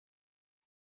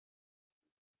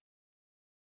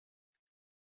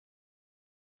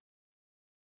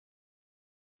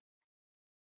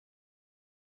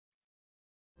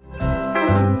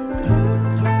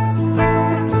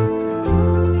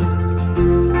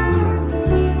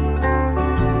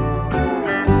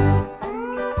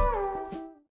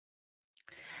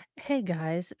Hey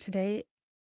guys, today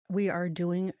we are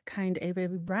doing kind of a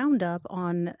roundup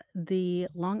on the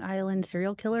Long Island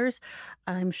serial killers.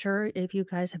 I'm sure if you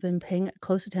guys have been paying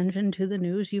close attention to the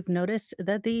news, you've noticed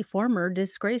that the former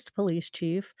disgraced police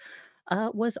chief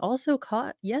was also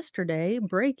caught yesterday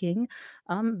breaking,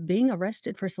 being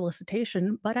arrested for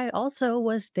solicitation. But I also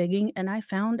was digging and I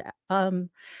found a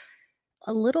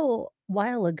little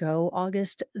while ago,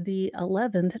 August the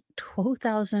 11th,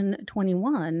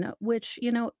 2021, which,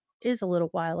 is a little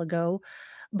while ago,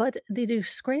 but the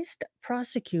disgraced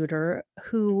prosecutor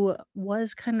who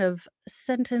was kind of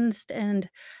sentenced and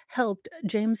helped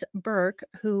James Burke,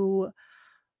 who,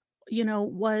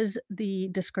 was the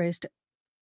disgraced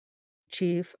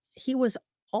chief, he was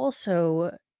also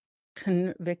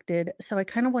convicted. So I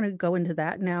kind of want to go into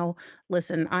that now.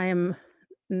 Listen, I am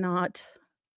not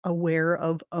aware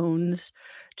of OWN's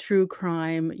true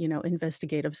crime,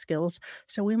 investigative skills.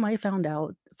 So we might find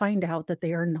out that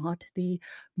they are not the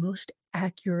most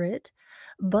accurate,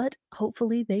 but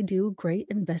hopefully they do great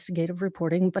investigative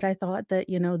reporting. But I thought that,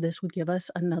 this would give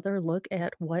us another look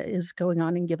at what is going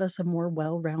on and give us a more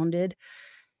well-rounded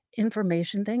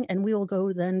information thing, and we will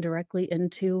go then directly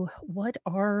into what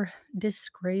our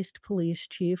disgraced police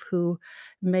chief, who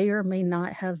may or may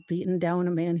not have beaten down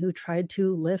a man who tried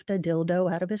to lift a dildo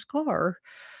out of his car,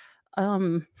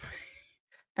 um,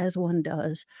 as one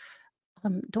does.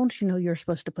 Don't you know you're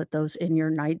supposed to put those in your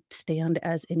nightstand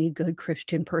as any good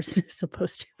Christian person is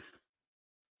supposed to?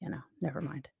 Never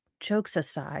mind. Jokes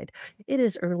aside, it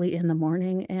is early in the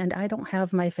morning and I don't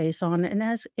have my face on, and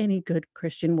as any good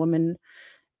Christian woman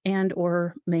and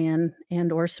or man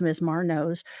and or smizmar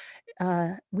knows,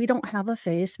 we don't have a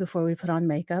face before we put on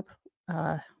makeup.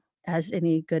 Uh, as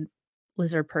any good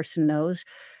lizard person knows,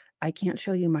 I can't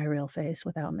show you my real face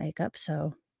without makeup,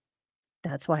 so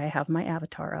that's why I have my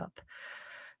avatar up.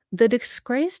 The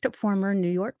disgraced former New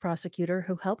York prosecutor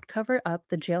who helped cover up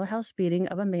the jailhouse beating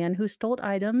of a man who stole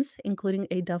items, including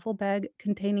a duffel bag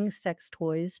containing sex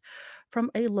toys,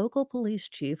 from a local police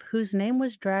chief whose name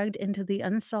was dragged into the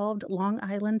unsolved Long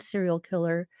Island serial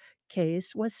killer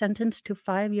case, was sentenced to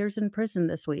 5 years in prison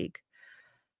this week.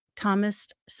 Thomas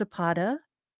Zapata,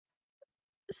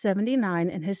 79,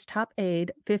 and his top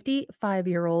aide,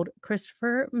 55-year-old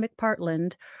Christopher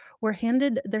McPartland, were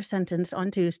handed their sentence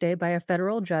on Tuesday by a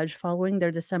federal judge following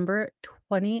their December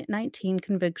 2019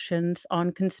 convictions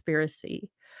on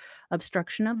conspiracy,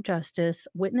 obstruction of justice,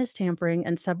 witness tampering,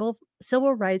 and several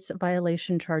civil rights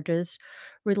violation charges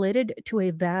related to a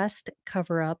vast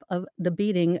cover up of the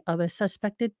beating of a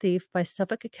suspected thief by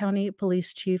Suffolk County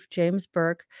Police Chief James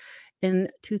Burke in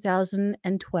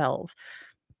 2012.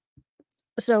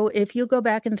 So if you go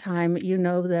back in time, you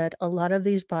know that a lot of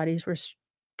these bodies were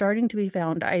starting to be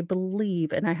found, I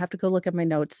believe, and I have to go look at my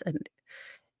notes, and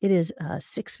it is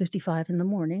 6:55 in the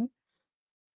morning,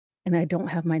 and I don't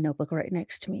have my notebook right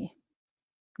next to me.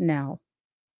 Now,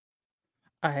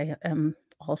 I am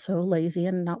also lazy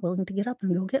and not willing to get up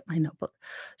and go get my notebook.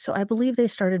 So I believe they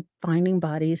started finding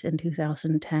bodies in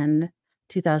 2010,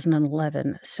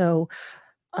 2011. So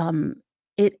um,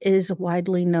 it is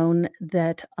widely known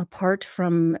that apart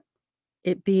from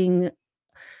it being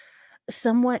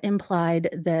somewhat implied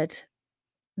that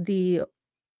the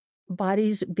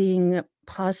bodies being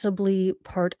possibly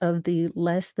part of the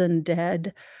less than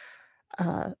dead,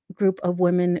 group of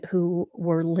women who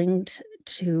were linked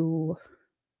to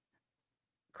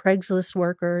Craigslist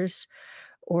workers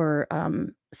or,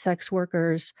 sex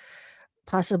workers.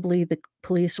 Possibly the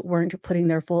police weren't putting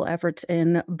their full efforts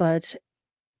in, but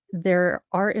there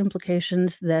are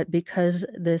implications that because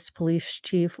this police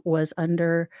chief was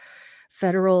under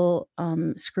federal,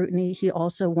 scrutiny, he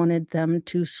also wanted them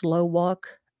to slow walk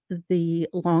the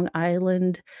Long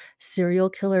Island serial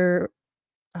killer,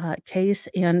 case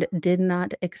and did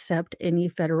not accept any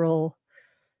federal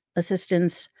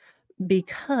assistance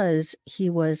because he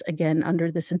was, again, under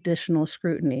this additional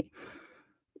scrutiny.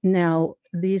 Now,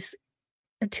 these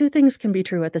 2 things can be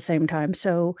true at the same time.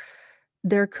 So,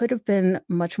 there could have been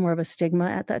much more of a stigma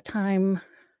at that time,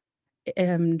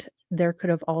 and there could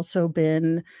have also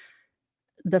been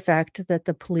the fact that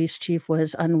the police chief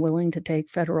was unwilling to take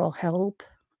federal help,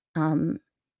 um,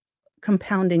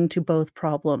 compounding to both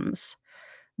problems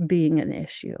being an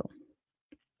issue.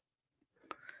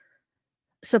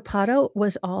 Zapata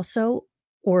was also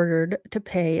ordered to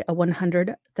pay a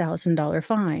 $100,000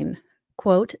 fine.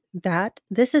 Quote, "That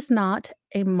this is not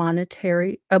a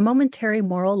momentary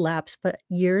moral lapse, but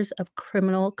years of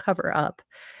criminal cover-up,"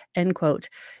 end quote.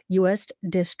 U.S.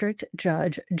 District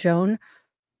Judge Joan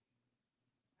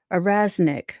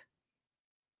Arasnik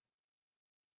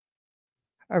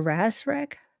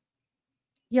Arasrek?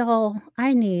 Y'all,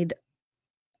 I need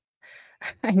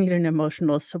I need an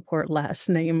emotional support last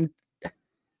name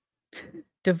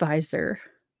deviser,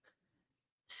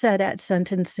 said at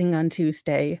sentencing on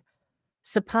Tuesday.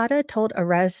 Zapata told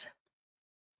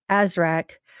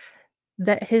Azrak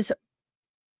that his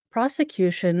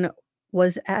prosecution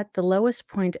was at the lowest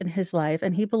point in his life,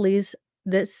 and he believes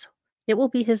this it will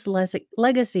be his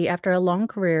legacy after a long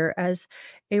career as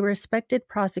a respected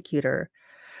prosecutor.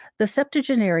 The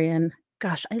septuagenarian,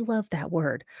 gosh, I love that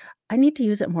word. I need to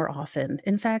use it more often.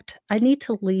 In fact, I need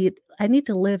to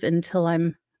live until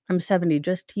I'm 70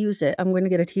 just to use it. I'm going to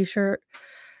get a t-shirt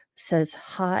says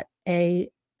hot a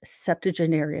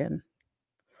septuagenarian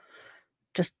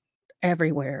just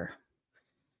everywhere.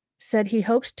 Said he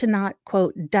hopes to not,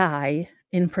 quote, "die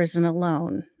in prison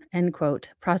alone," end quote.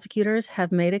 Prosecutors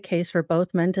have made a case for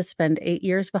both men to spend 8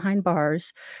 years behind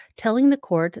bars, telling the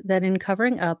court that in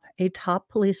covering up a top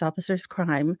police officer's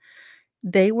crime,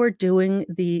 they were doing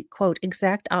the, quote,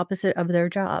 "exact opposite of their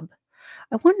job."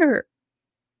 I wonder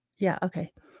yeah,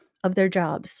 okay, of their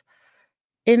jobs.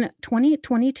 In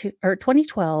 2022 or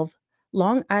 2012,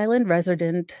 Long Island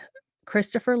resident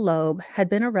Christopher Loeb had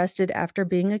been arrested after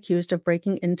being accused of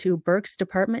breaking into Burke's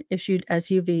department-issued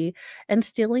SUV and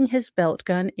stealing his belt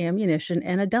gun, ammunition,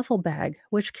 and a duffel bag,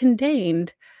 which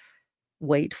contained,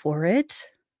 wait for it,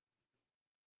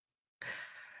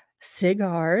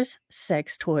 cigars,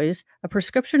 sex toys, a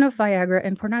prescription of Viagra,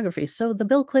 and pornography. So the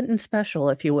Bill Clinton special,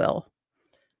 if you will.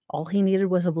 All he needed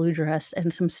was a blue dress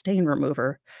and some stain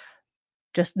remover.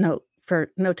 Just note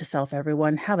to self,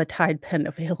 everyone, have a Tide pen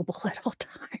available at all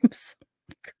times.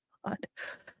 God.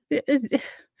 It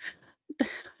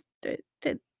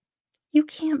it you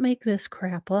can't make this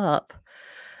crap up.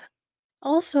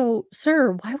 Also,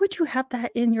 sir, why would you have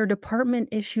that in your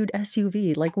department-issued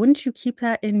SUV? Like, wouldn't you keep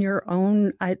that in your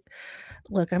own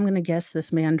look, I'm gonna guess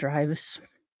this man drives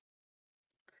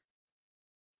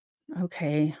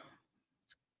okay,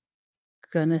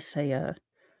 gonna say a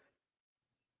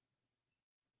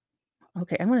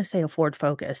I'm gonna say a Ford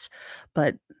Focus,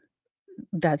 but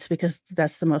that's because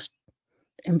that's the most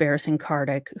embarrassing car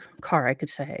I could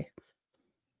say.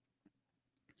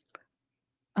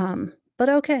 But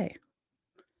okay.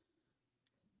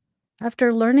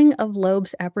 After learning of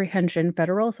Loeb's apprehension,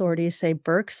 federal authorities say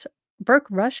Burke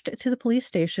rushed to the police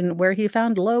station where he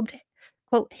found Loeb,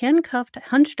 quote, handcuffed,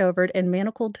 hunched over, and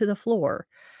manacled to the floor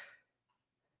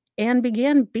and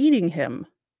began beating him.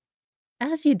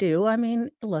 As you do. I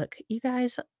mean, look, you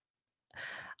guys,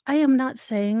 I am not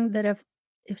saying that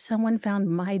if someone found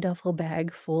my duffel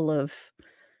bag full of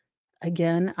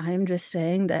again, I'm just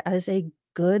saying that as a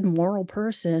good moral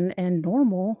person and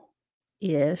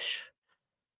normal-ish.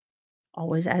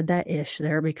 Always add that "ish"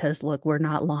 there because, look, we're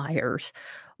not liars.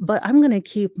 But I'm gonna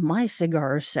keep my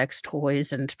cigars, sex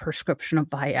toys, and prescription of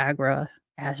Viagra,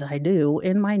 as I do,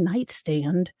 in my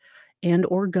nightstand and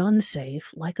or gun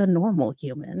safe like a normal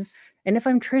human. And if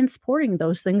I'm transporting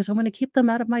those things, I'm gonna keep them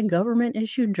out of my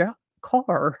government-issued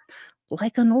car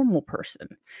like a normal person.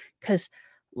 Because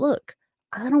look,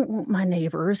 I don't want my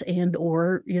neighbors and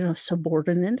or,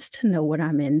 subordinates to know what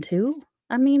I'm into.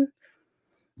 I mean,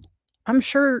 I'm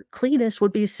sure Cletus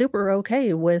would be super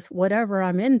okay with whatever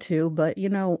I'm into, but,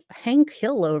 Hank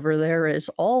Hill over there is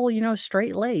all,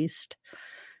 straight-laced,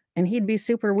 and he'd be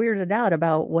super weirded out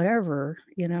about whatever,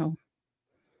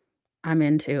 I'm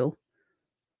into.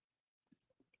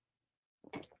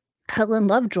 Helen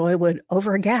Lovejoy would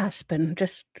overgasp and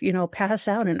just, pass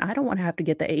out, and I don't wanna have to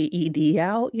get the AED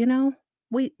out, you know?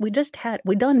 We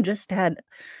done just had,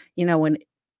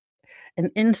 an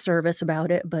in-service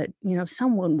about it, but,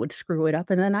 someone would screw it up,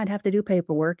 and then I'd have to do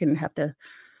paperwork and have to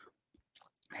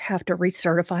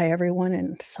recertify everyone,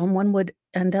 and someone would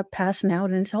end up passing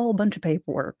out, and it's a whole bunch of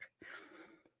paperwork.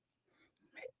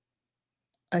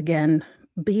 Again,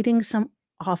 beating some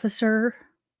officer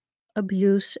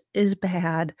abuse is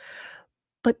bad,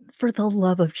 but for the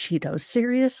love of Cheetos,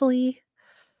 seriously?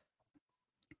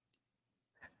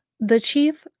 The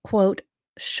chief, quote,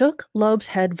 "shook Loeb's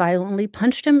head violently,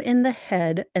 punched him in the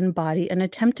head and body, and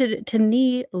attempted to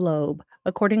knee Loeb,"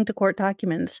 according to court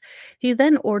documents. He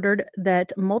then ordered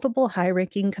that multiple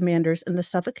high-ranking commanders in the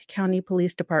Suffolk County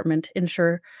Police Department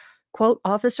ensure, quote,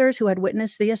 "officers who had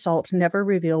witnessed the assault never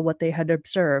reveal what they had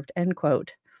observed," end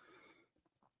quote.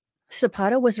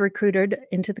 Zapata was recruited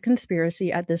into the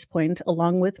conspiracy at this point,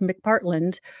 along with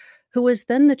McPartland, who was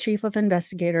then the chief of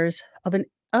investigators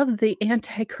of the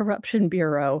Anti-Corruption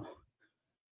Bureau.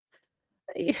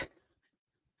 Eh,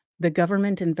 the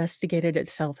government investigated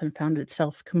itself and found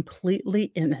itself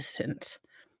completely innocent,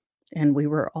 and we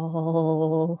were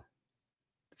all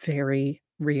very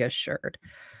reassured.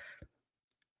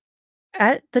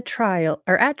 At trial,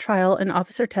 an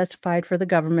officer testified for the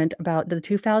government about the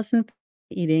 2000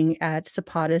 meeting at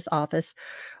Zapata's office,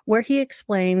 where he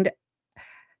explained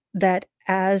that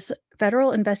as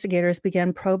federal investigators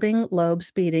began probing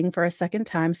Loeb's beating for a second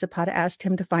time, Zapata asked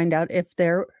him to find out if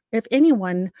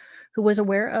anyone who was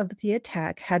aware of the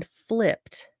attack had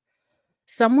flipped.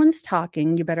 "Someone's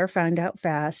talking, you better find out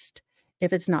fast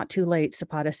if it's not too late,"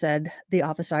 Zapata said, the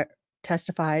officer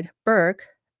testified. Burke,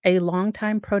 a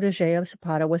longtime protege of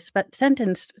Zapata, was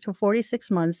sentenced to 46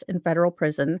 months in federal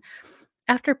prison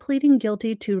after pleading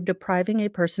guilty to depriving a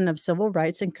person of civil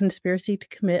rights and conspiracy to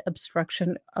commit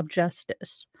obstruction of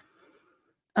justice.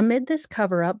 Amid this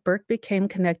cover-up, Burke became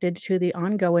connected to the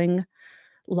ongoing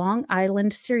Long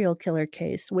Island serial killer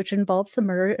case, which involves the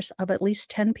murders of at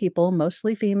least 10 people,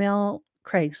 mostly female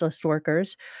Craigslist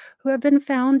workers, who have been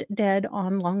found dead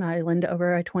on Long Island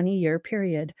over a 20-year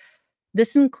period.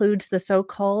 This includes the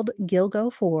so-called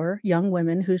Gilgo Four young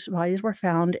women whose bodies were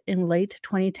found in late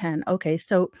 2010. Okay,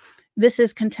 so this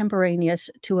is contemporaneous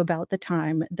to about the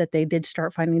time that they did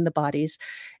start finding the bodies,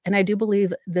 and I do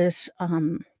believe this,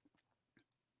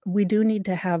 we do need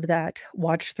to have that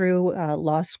watch through,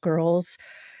 Lost Girls.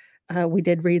 We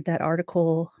did read that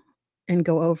article and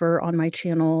go over on my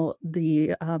channel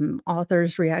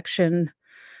author's reaction,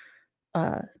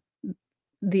 uh,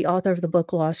 the author of the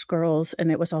book Lost Girls,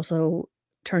 and it was also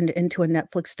turned into a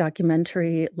Netflix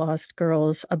documentary, Lost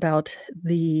Girls, about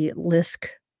the LISK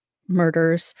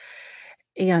murders,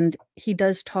 and he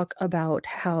does talk about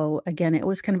how, again, it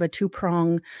was kind of a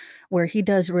two-prong where he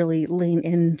does really lean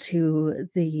into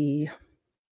the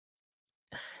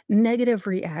negative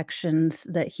reactions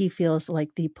that he feels like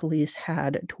the police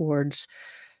had towards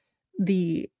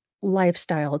the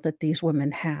lifestyle that these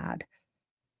women had.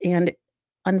 And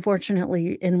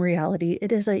unfortunately, in reality,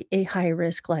 it is a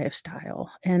high-risk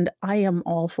lifestyle, and I am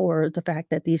all for the fact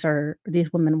that these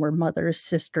women were mothers,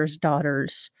 sisters,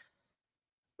 daughters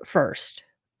first.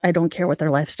 I don't care what their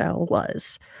lifestyle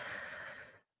was.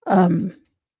 Um,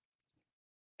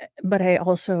 but I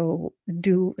also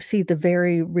do see the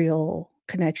very real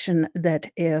connection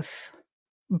that if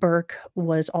Burke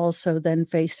was also then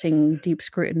facing deep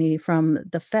scrutiny from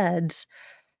the feds,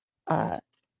 uh,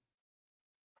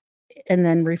 and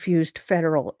then refused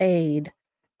federal aid,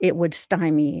 it would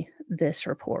stymie this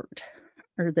report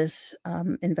or this,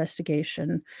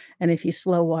 investigation, and if he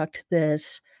slow walked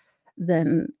this,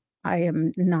 then I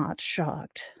am not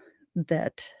shocked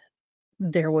that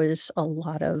there was a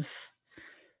lot of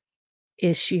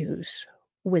issues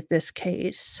with this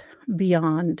case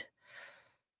beyond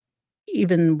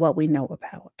even what we know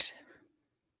about.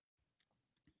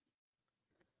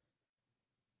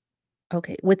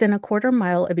 Okay, within a quarter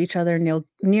mile of each other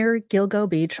near Gilgo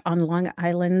Beach on Long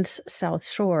Island's South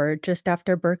Shore, just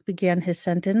after Burke began his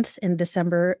sentence in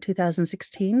December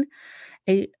 2016,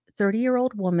 a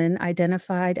 30-year-old woman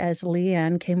identified as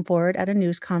Leanne came forward at a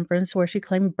news conference where she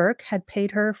claimed Burke had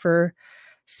paid her for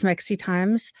smexy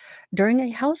times during a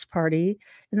house party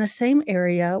in the same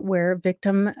area where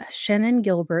victim Shannon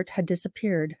Gilbert had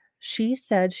disappeared. She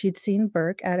said she'd seen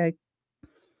Burke at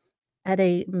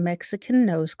a Mexican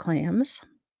nose clams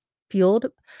fueled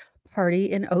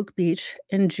party in Oak Beach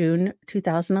in June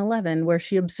 2011, where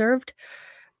she observed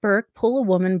Burke pull a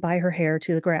woman by her hair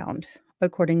to the ground,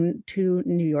 according to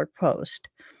New York Post.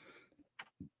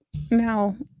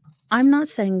 Now, I'm not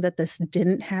saying that this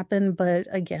didn't happen, but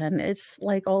again, it's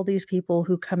like all these people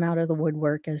who come out of the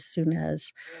woodwork as soon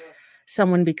as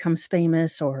someone becomes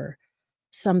famous or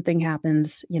something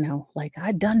happens, like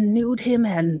I done nude him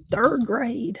in 3rd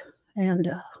grade.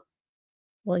 And,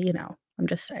 well, I'm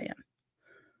just saying.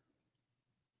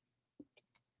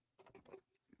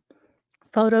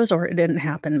 Photos or it didn't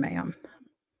happen, ma'am.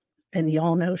 And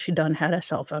y'all know she done had a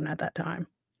cell phone at that time.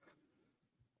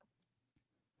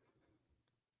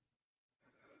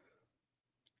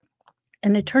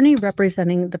 An attorney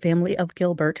representing the family of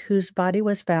Gilbert, whose body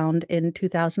was found in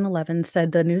 2011,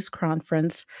 said the news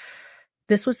conference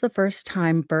this was the first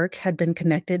time Burke had been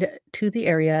connected to the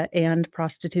area and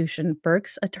prostitution.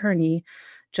 Burke's attorney,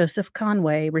 Joseph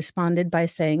Conway, responded by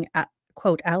saying,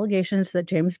 quote, allegations that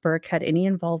James Burke had any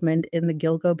involvement in the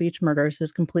Gilgo Beach murders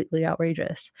is completely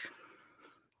outrageous.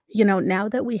 Now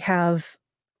that we have,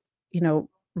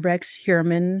 Rex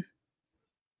Heuermann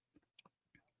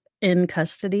in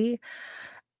custody,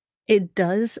 it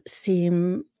does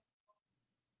seem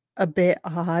a bit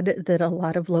odd that a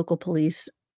lot of local police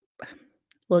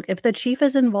look, if the chief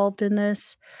is involved in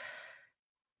this,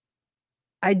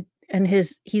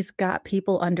 he's got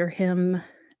people under him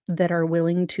that are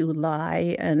willing to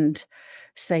lie and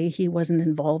say he wasn't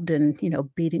involved in,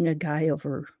 beating a guy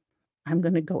over, I'm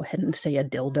gonna go ahead and say a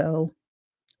dildo.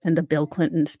 and the Bill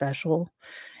Clinton special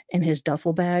in his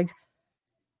duffel bag.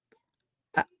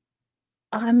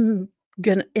 I I'm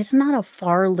gonna it's not a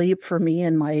far leap for me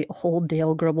in my whole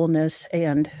Dale Gribbleness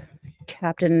and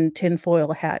Captain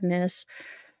Tinfoil Hatness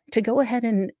to go ahead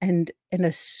and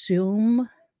assume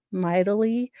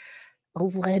mightily,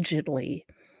 allegedly,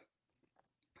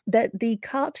 that the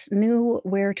cops knew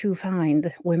where to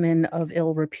find women of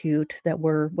ill repute that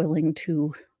were willing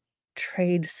to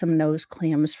trade some nose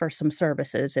clams for some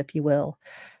services, if you will,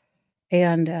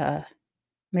 and,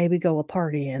 maybe go a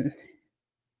partying.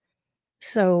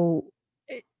 So,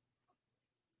 eh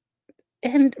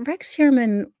and Rex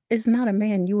Heuermann is not a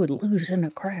man you would lose in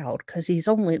a crowd because he's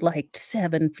only, like,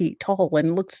 7 feet tall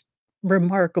and looks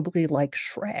remarkably like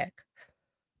Shrek.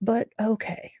 But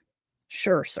okay,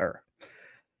 sure, sir.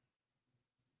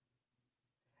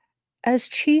 As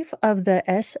chief of the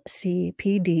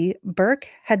SCPD, Burke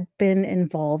had been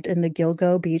involved in the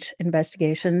Gilgo Beach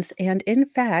investigations and, in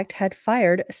fact, had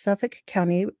fired Suffolk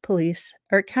County Police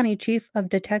or County Chief of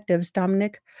Detectives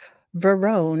Dominic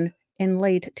Verone in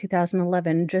late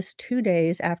 2011, just 2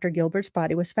 days after Gilbert's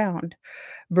body was found.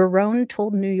 Verone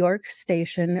told New York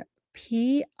station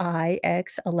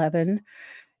PIX 11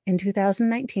 in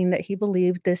 2019 that he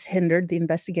believed this hindered the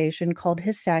investigation, called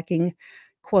his sacking,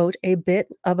 quote, "a bit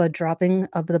of a dropping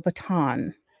of the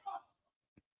baton."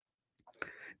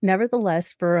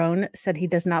 Nevertheless, Verone said he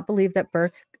does not believe that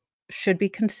Burke should be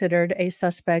considered a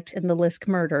suspect in the LISK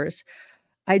murders.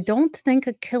 "I don't think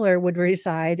a killer would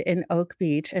reside in Oak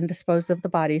Beach and dispose of the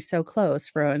body so close,"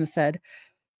 Verone said.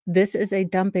 "This is a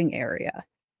dumping area."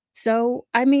 So,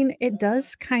 I mean, it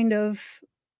does kind of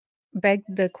beg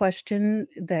the question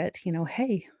that,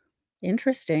 hey,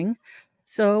 interesting.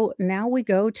 So now we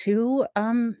go to,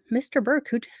 Mr. Burke,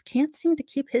 who just can't seem to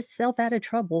keep hisself out of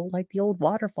trouble like the old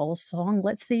Waterfalls song.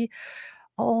 Let's see.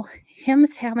 Oh,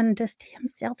 him's having just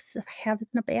himself having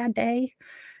a bad day.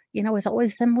 It's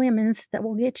always them women's that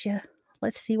will get you.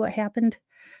 Let's see what happened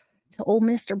to old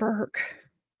Mr. Burke.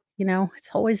 It's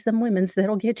always them women's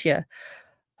that'll get you.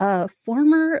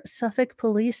 Former Suffolk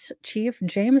Police Chief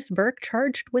James Burke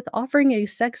charged with offering a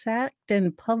sex act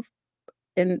in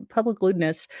public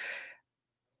lewdness.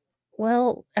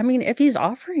 Well, I mean, if he's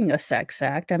offering a sex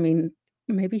act, I mean,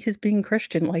 maybe he's being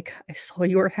Christian, like, "I saw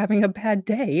you were having a bad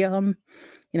day,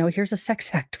 here's a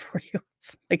sex act for you."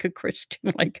 It's like a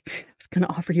Christian, like, "Is gonna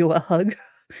offer you a hug."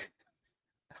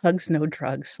 Hugs, no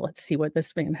drugs. Let's see what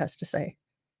this man has to say.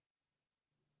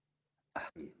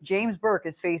 James Burke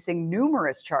is facing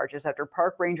numerous charges after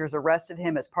park rangers arrested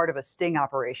him as part of a sting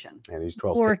operation. And he's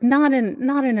 12 Or not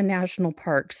in a national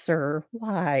park, sir.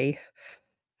 Why?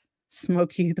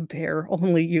 Smokey the Bear,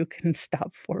 only you can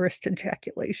stop forest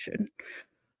ejaculation.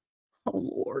 Oh,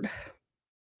 Lord.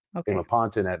 Okay.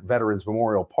 Ponton at Veterans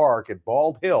Memorial Park at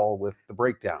Bald Hill with the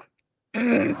breakdown.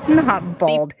 Not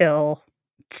Bald Hill.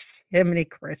 Jiminy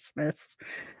Christmas.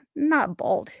 Not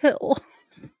Bald Hill.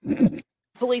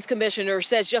 Police commissioner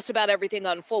says just about everything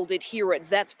unfolded here at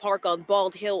Vets Park on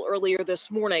Bald Hill earlier this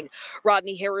morning.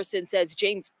 Rodney Harrison says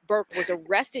James Burke was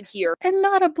arrested here. And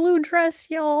not a blue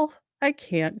dress, y'all. I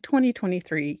can't.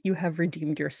 2023, you have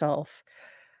redeemed yourself.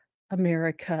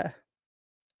 America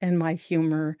and my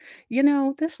humor.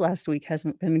 This last week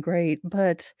hasn't been great,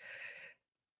 but,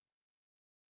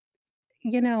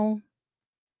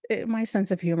 my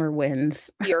sense of humor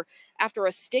wins. Here after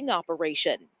a sting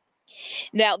operation.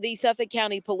 Now, the Suffolk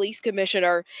County Police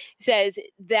Commissioner says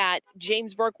that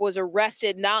James Burke was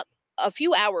arrested not a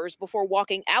few hours before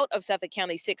walking out of Suffolk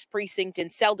County 6th Precinct in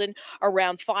Selden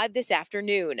around 5 this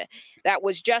afternoon. That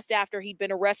was just after he'd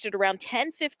been arrested around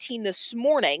 10:15 this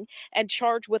morning and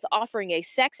charged with offering a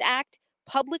sex act,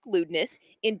 public lewdness,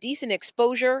 indecent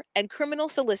exposure, and criminal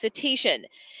solicitation.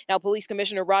 Now, Police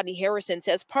Commissioner Rodney Harrison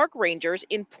says park rangers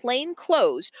in plain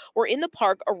clothes were in the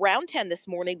park around 10 this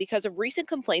morning because of recent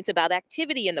complaints about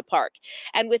activity in the park.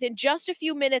 And within just a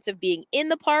few minutes of being in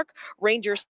the park,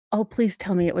 rangers... Oh, please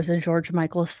tell me it was a George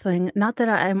Michaels thing. Not that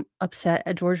I'm upset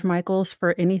at George Michaels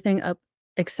for anything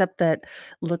except that,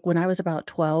 look, when I was about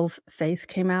 12, Faith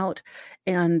came out,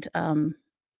 and,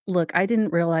 look, I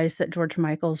didn't realize that George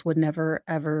Michaels would never,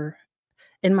 ever,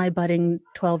 in my budding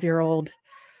 12-year-old,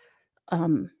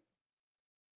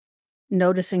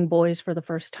 noticing boys for the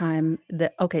first time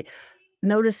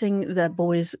noticing that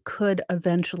boys could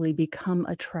eventually become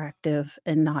attractive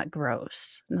and not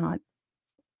gross,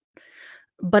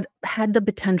 but had the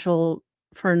potential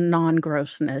for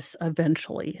non-grossness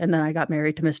eventually, and then I got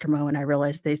married to Mr. Mo, and I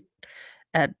realized they,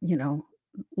 at,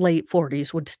 late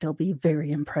 40s, would still be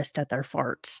very impressed at their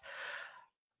farts.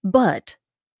 But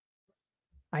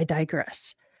I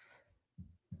digress.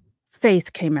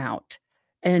 Faith came out,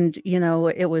 And,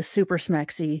 it was super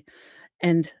smexy.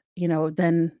 And,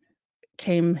 then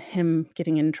came him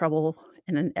getting in trouble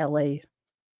in an LA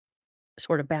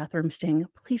sort of bathroom sting.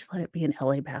 Please let it be an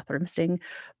LA bathroom sting.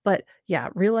 But yeah,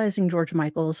 realizing George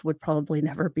Michaels would probably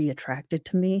never be attracted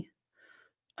to me,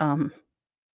 um,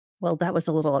 well, that was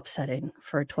a little upsetting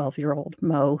for a 12-year-old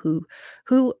Mo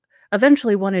who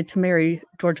eventually wanted to marry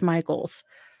George Michaels.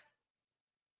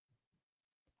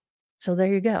 So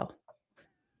there you go.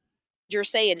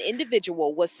 Say an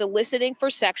individual was soliciting for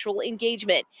sexual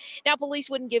engagement. Now, police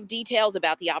wouldn't give details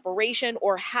about the operation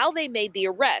or how they made the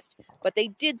arrest, but they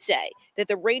did say that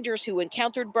the Rangers who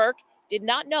encountered Burke did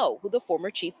not know who the former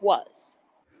chief was.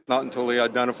 Not until he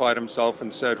identified himself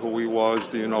and said who he was.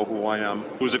 Do you know who I am?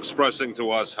 He was expressing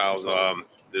to us how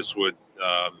this would,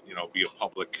 be a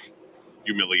public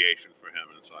humiliation for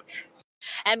him and such.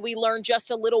 And we learned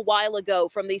just a little while ago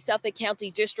from the Suffolk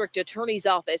County District Attorney's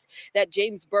Office that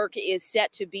James Burke is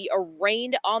set to be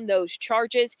arraigned on those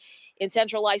charges in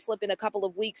Central Islip in a couple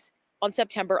of weeks on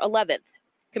September 11th.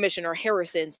 Commissioner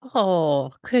Harrison's.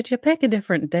 Oh, could you pick a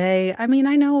different day? I mean,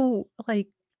 I know, like,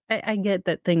 I get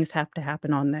that things have to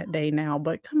happen on that day now,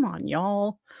 but come on,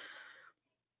 y'all.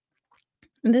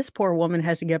 And this poor woman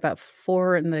has to get up at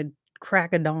 4 in the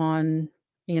crack of dawn,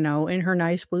 in her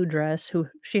nice blue dress, who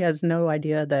she has no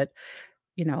idea that,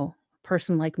 a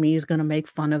person like me is gonna make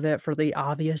fun of it for the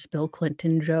obvious Bill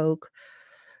Clinton joke,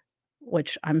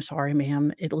 which I'm sorry,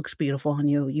 ma'am, it looks beautiful on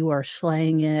you. You are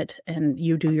slaying it, and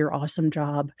you do your awesome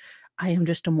job. I am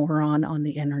just a moron on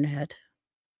the internet.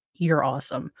 You're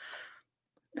awesome.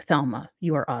 Thelma,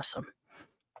 you are awesome.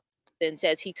 Then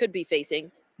says he could be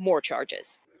facing more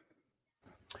charges.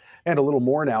 And a little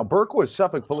more now. Burke was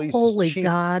Suffolk Police Holy chief.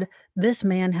 God, this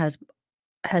man has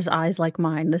eyes like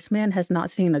mine. This man has not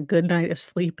seen a good night of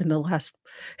sleep in the last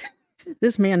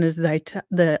this man is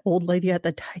the old lady at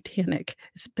the Titanic.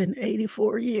 It's been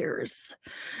 84 years.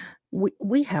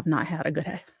 We have not had a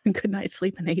good night's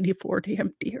sleep in 84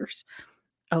 damn years.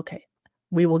 Okay,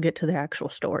 we will get to the actual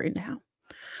story now.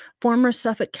 Former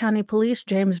Suffolk County Police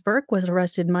James Burke was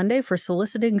arrested Monday for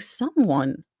soliciting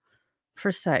someone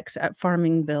for sex at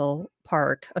Farmingville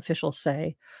Park, officials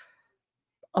say.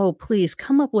 Oh, please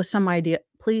come up with some idea.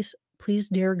 Please,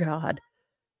 dear God,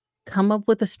 come up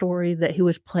with a story that he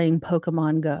was playing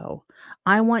Pokemon Go.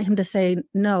 I want him to say,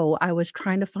 no, I was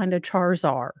trying to find a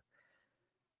Charizard.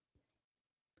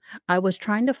 I was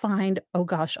trying to find, oh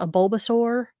gosh, a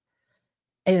Bulbasaur.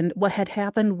 And what had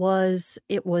happened was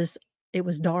it was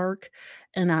dark,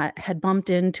 and I had bumped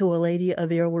into a lady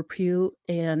of ill repute,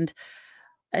 and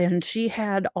she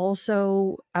had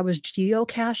also I was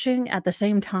geocaching at the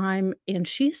same time, and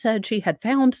she said she had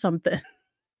found something.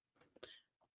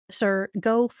 Sir,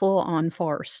 go full on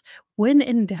farce. When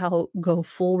in doubt, go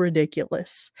full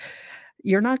ridiculous.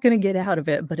 You're not gonna get out of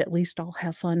it, but at least I'll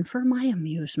have fun for my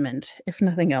amusement, if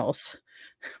nothing else.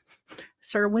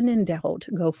 Sir, when in doubt,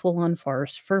 go full on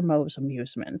farce for Mo's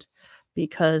amusement.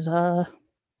 Because,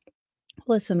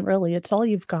 listen, really, it's all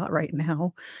you've got right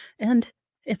now. And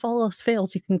if all else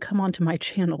fails, you can come onto my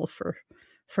channel for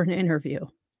an interview.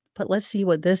 But let's see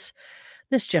what this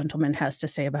gentleman has to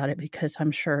say about it, because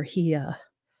I'm sure he, oh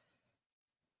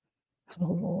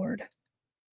Lord.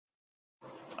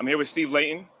 I'm here with Steve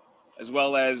Layton, as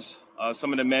well as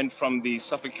some of the men from the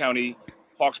Suffolk County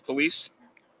Parks Police.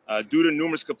 Due to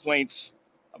numerous complaints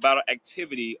about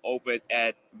activity over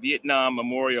at Vietnam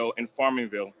Memorial in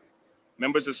Farmingville,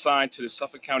 members assigned to the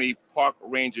Suffolk County Park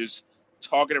Rangers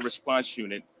Targeted Response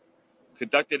Unit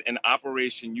conducted an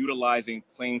operation utilizing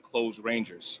plainclothes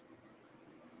rangers.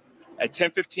 At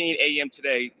 10:15 a.m.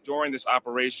 today, during this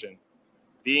operation,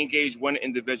 they engaged one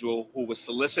individual who was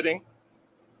soliciting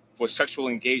for sexual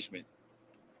engagement.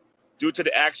 Due to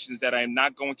the actions that I am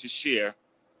not going to share,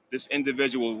 this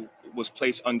individual was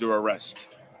placed under arrest.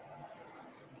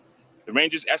 The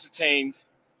Rangers ascertained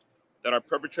that our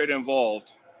perpetrator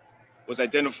involved was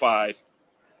identified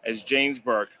as James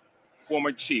Burke,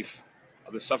 former chief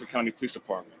of the Suffolk County Police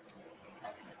Department.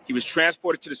 He was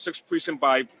transported to the 6th Precinct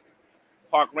by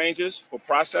Park Rangers for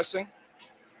processing.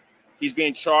 He's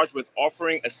being charged with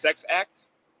offering a sex act,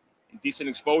 indecent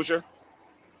exposure,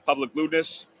 public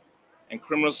lewdness, and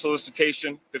criminal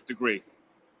solicitation, 5th degree.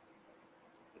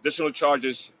 Additional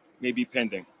charges may be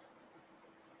pending.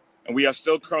 And we are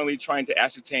still currently trying to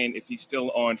ascertain if he's still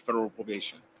on federal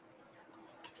probation.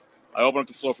 I open up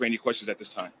the floor for any questions at this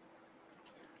time.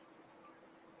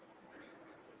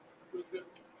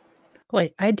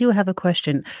 Wait, I do have a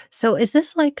question. So is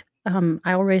this like,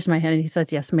 I'll raise my hand and he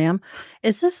says, yes, ma'am.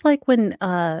 Is this like when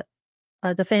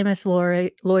the famous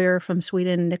lawyer from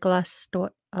Sweden, Nicholas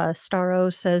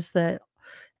Staro, says that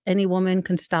any woman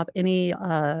can stop any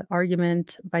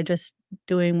argument by just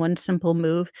doing one simple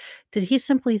move. Did he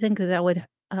simply think that that would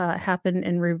happen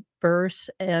in reverse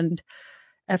and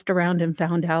effed around and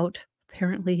found out?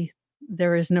 Apparently,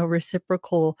 there is no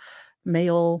reciprocal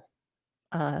male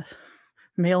uh,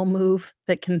 male move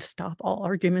that can stop all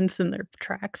arguments in their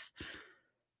tracks.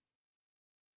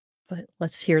 But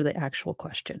let's hear the actual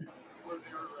question.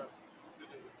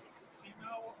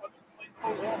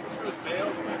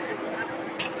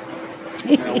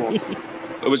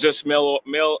 It was just male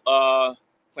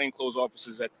plainclothes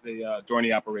officers at the during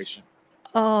the operation.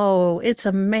 Oh, it's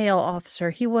a male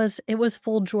officer. It was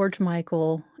full George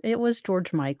Michael. It was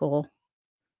George Michael.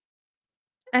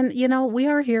 And, we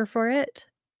are here for it.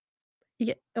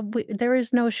 Yeah, there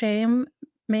is no shame,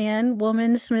 man,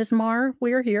 woman, smizmar.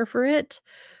 We're here for it.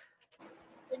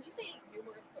 When you say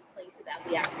numerous complaints about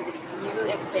the activity, can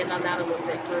you expand on that a little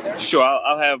bit further? Sure,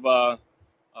 I'll have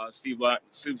Steve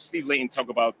Layton talk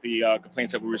about the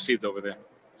complaints that we received over there.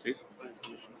 Steve?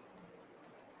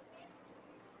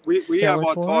 We have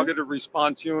our Skeletor? targeted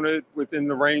response unit within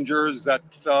the Rangers that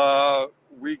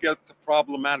we get the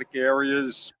problematic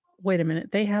areas. Wait a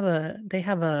minute. They have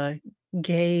a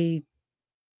gay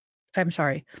I'm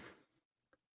sorry.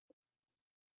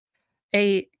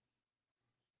 A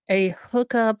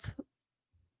hookup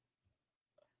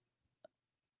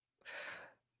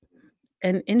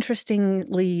and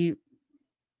interestingly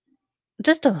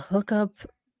just a hookup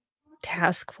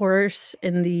task force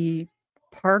in the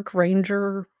park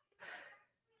ranger.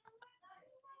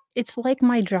 It's like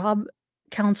my job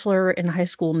counselor in high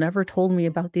school never told me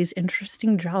about these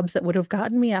interesting jobs that would have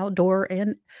gotten me outdoor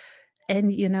and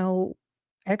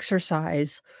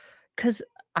exercise, 'cause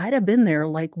I'd have been there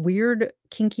like weird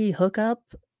kinky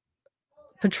hookup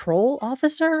patrol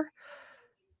officer.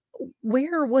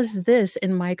 Where was this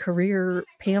in my career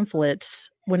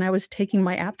pamphlets when I was taking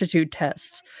my aptitude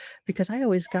tests? Because I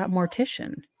always got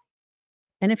mortician.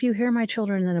 And if you hear my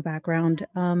children in the background,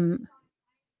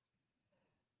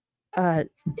 uh,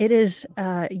 it is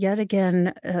yet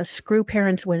again Screw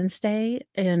Parents Wednesday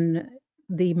in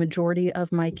the majority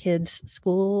of my kids'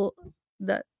 school.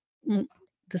 The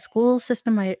the school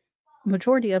system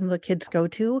majority of the kids go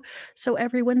to. So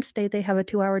every Wednesday they have a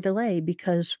 2-hour delay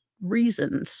because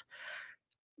reasons.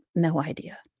 No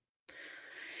idea.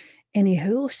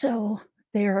 Anywho, so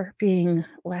they're being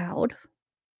loud,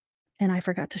 and I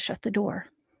forgot to shut the door.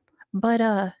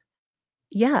 But,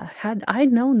 yeah, had I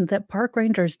known that park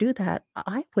rangers do that,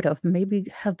 I would have maybe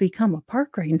have become a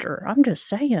park ranger. I'm just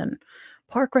saying.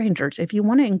 Park rangers, if you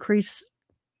wanna increase,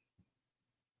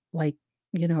 like,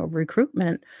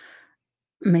 recruitment,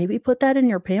 maybe put that in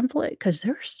your pamphlet because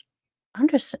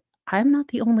I'm not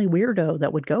the only weirdo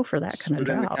that would go for that kinda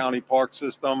Within the job. county park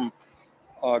system,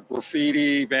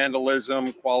 graffiti,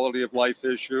 vandalism, quality of life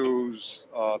issues,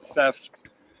 theft.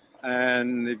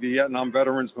 And the Vietnam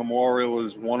Veterans Memorial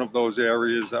is one of those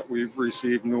areas that we've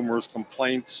received numerous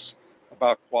complaints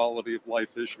about quality of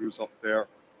life issues up there.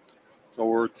 So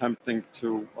we're attempting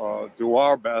to do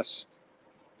our best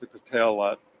to curtail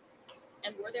that.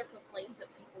 And were there complaints of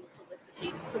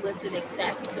people soliciting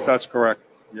sex? That's correct,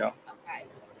 yeah. Okay.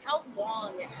 How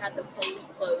long had the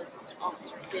plainclothes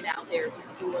officers been out there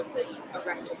before the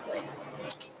arrest took place?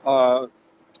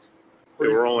 They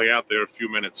were only out there a few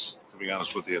minutes, to be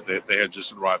honest with you. They had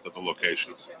just arrived at the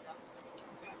location.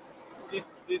 Did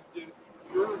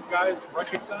your guys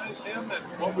recognize him, and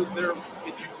what was their?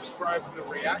 Did you describe the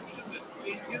reaction at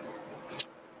seeing him?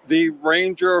 The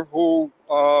ranger who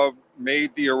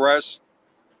made the arrest,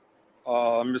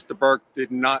 Mr. Burke,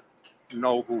 did not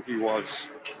know who he was.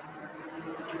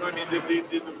 I mean,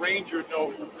 did the ranger know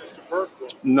who Mr. Burke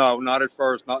was? No, not at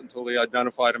first, not until he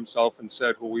identified himself and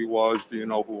said who he was. Do you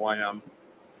know who I am?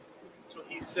 So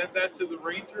he said that to the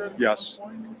ranger at Yes.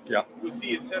 one point? Yeah. Was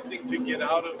he attempting to get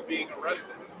out of being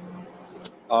arrested?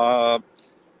 Yeah.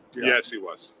 Yes, he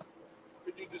was.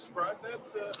 Could you describe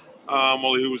that?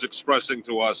 Well, he was expressing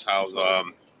to us how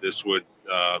this would,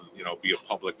 be a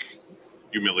public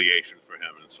humiliation for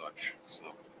him and such. So.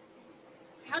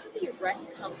 How did the arrest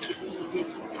come to be? Did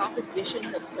he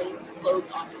proposition the plainclothes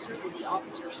officer? Did the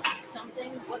officer see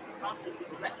something? What prompted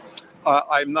the arrest?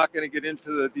 I'm not going to get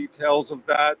into the details of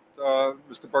that.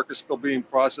 Mr. Burke is still being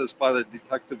processed by the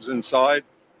detectives inside.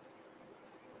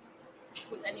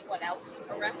 Was anyone else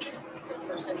arrested? The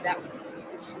person that was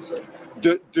accused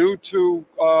of? Due to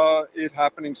it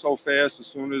happening so fast, as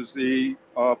soon as the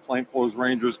plainclothes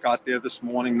rangers got there this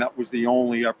morning, that was the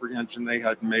only apprehension they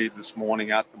had made this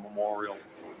morning at the memorial.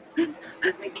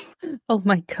 Oh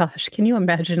my gosh, can you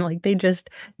imagine, like,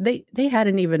 they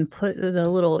hadn't even put the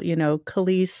little,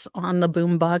 Khalees on the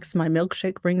boombox, "My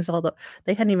milkshake brings all the"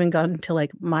 they hadn't even gotten to,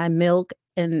 like, "My milk,"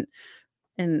 and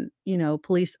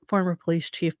former police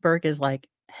chief Burke is like,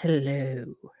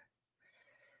 "Hello.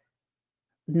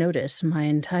 Notice my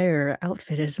entire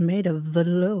outfit is made of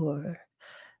velour."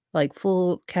 Like,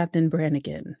 full Captain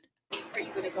Brannigan. Are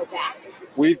you gonna go back?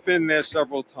 We've been there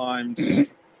several times.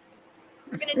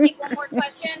 We're gonna take one more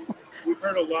question. We've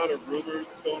heard a lot of rumors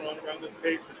going on around this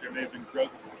case that there may have been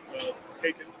drugs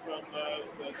taken from the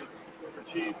former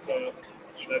chief, that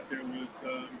there was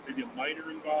maybe a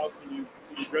minor involved. Can you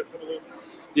address some of those?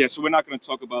 Yeah, so we're not going to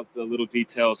talk about the little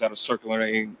details that are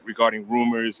circulating regarding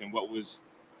rumors and what was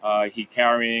he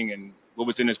carrying and what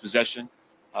was in his possession.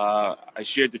 I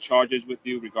shared the charges with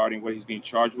you regarding what he's being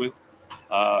charged with.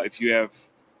 If you have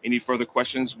any further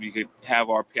questions, we could have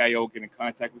our PIO get in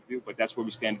contact with you, but that's where we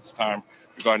stand at this time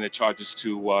regarding the charges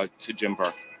to Jim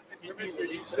Burke. Commissioner,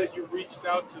 you said you reached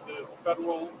out to the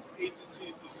federal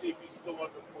agencies to see if he's still under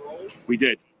parole. We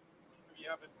did. You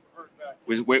haven't heard back.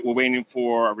 We're waiting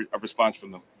for a response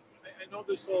from them. I know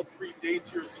this all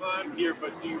predates your time here,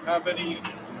 but do you have any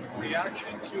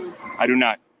reaction to? I do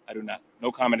not.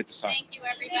 No comment at this time. Thank you,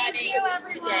 everybody.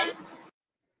 Today.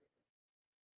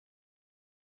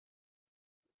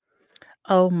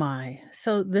 Oh my.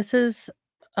 So this is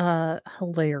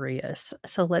hilarious.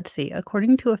 So let's see.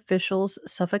 According to officials,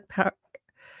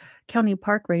 County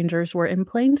park rangers were in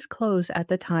plainclothes at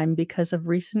the time because of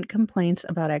recent complaints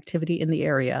about activity in the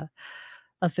area.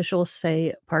 Officials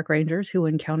say park rangers who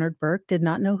encountered Burke did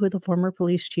not know who the former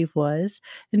police chief was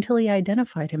until he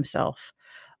identified himself.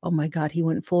 Oh my God, he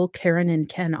went full Karen and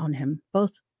Ken on him.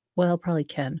 Both, well, probably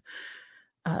Ken.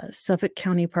 Suffolk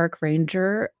County Park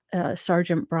Ranger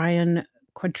Sergeant Brian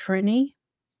Quattrini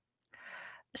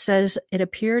says it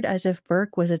appeared as if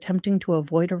Burke was attempting to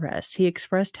avoid arrest. He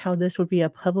expressed how this would be a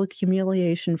public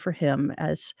humiliation for him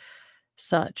as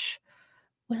such.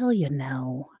 Well,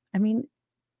 I mean,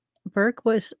 Burke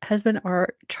has been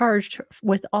charged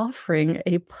with offering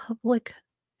a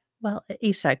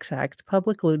a sex act,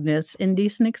 public lewdness,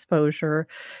 indecent exposure,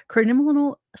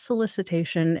 criminal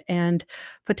solicitation, and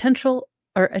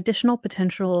additional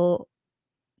potential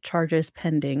charges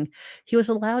pending. He was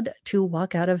allowed to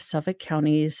walk out of Suffolk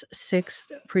County's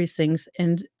 6th precinct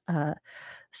in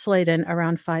Sladen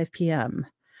around 5 p.m.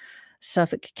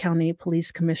 Suffolk County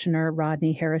Police Commissioner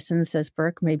Rodney Harrison says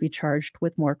Burke may be charged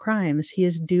with more crimes. He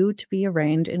is due to be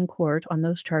arraigned in court on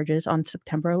those charges on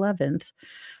September 11th.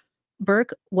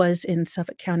 Burke was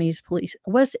Suffolk County's police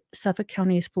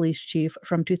chief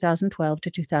from 2012 to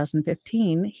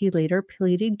 2015. He later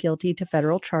pleaded guilty to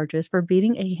federal charges for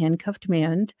beating a handcuffed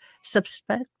man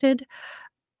suspected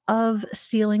of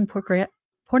stealing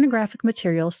pornographic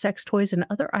material, sex toys, and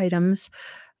other items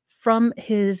from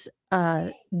his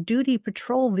duty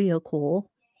patrol vehicle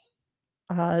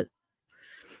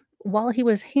while he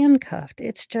was handcuffed.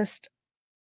 It's just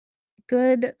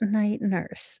good night,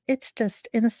 nurse. It's just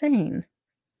insane.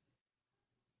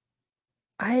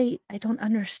 I don't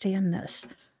understand this.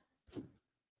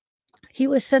 He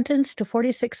was sentenced to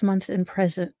 46 months in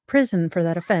prison for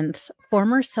that offense.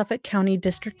 Former Suffolk County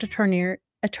District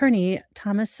Attorney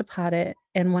Thomas Zapata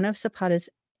and one of Zapata's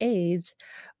aides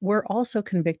were also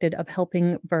convicted of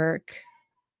helping Burke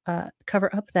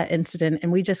cover up that incident, and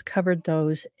we just covered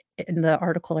those in the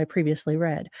article I previously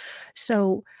read.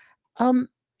 So, some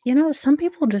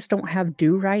people just don't have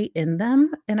do right in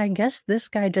them, and I guess this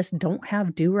guy just don't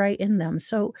have do right in them.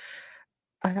 So,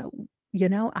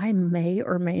 I may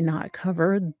or may not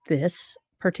cover this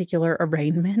particular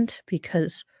arraignment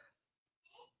because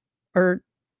oh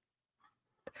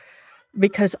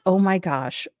my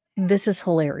gosh, this is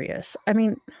hilarious. I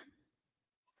mean,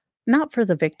 not for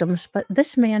the victims, but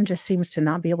this man just seems to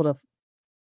not be able to,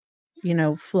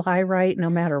 fly right no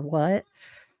matter what.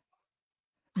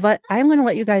 But I'm going to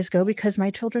let you guys go because my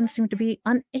children seem to be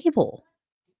unable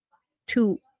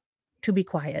to be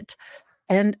quiet.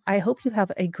 And I hope you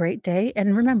have a great day.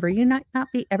 And remember, you might not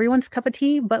be everyone's cup of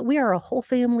tea, but we are a whole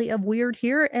family of weird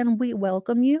here, and we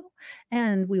welcome you.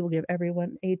 And we will give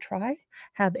everyone a try.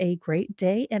 Have a great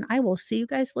day, and I will see you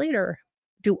guys later.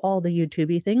 Do all the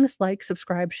YouTube-y things like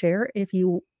subscribe, share if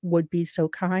you would be so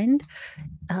kind.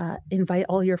 Invite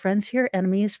all your friends here,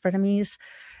 enemies, frenemies,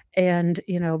 and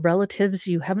relatives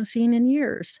you haven't seen in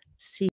years. See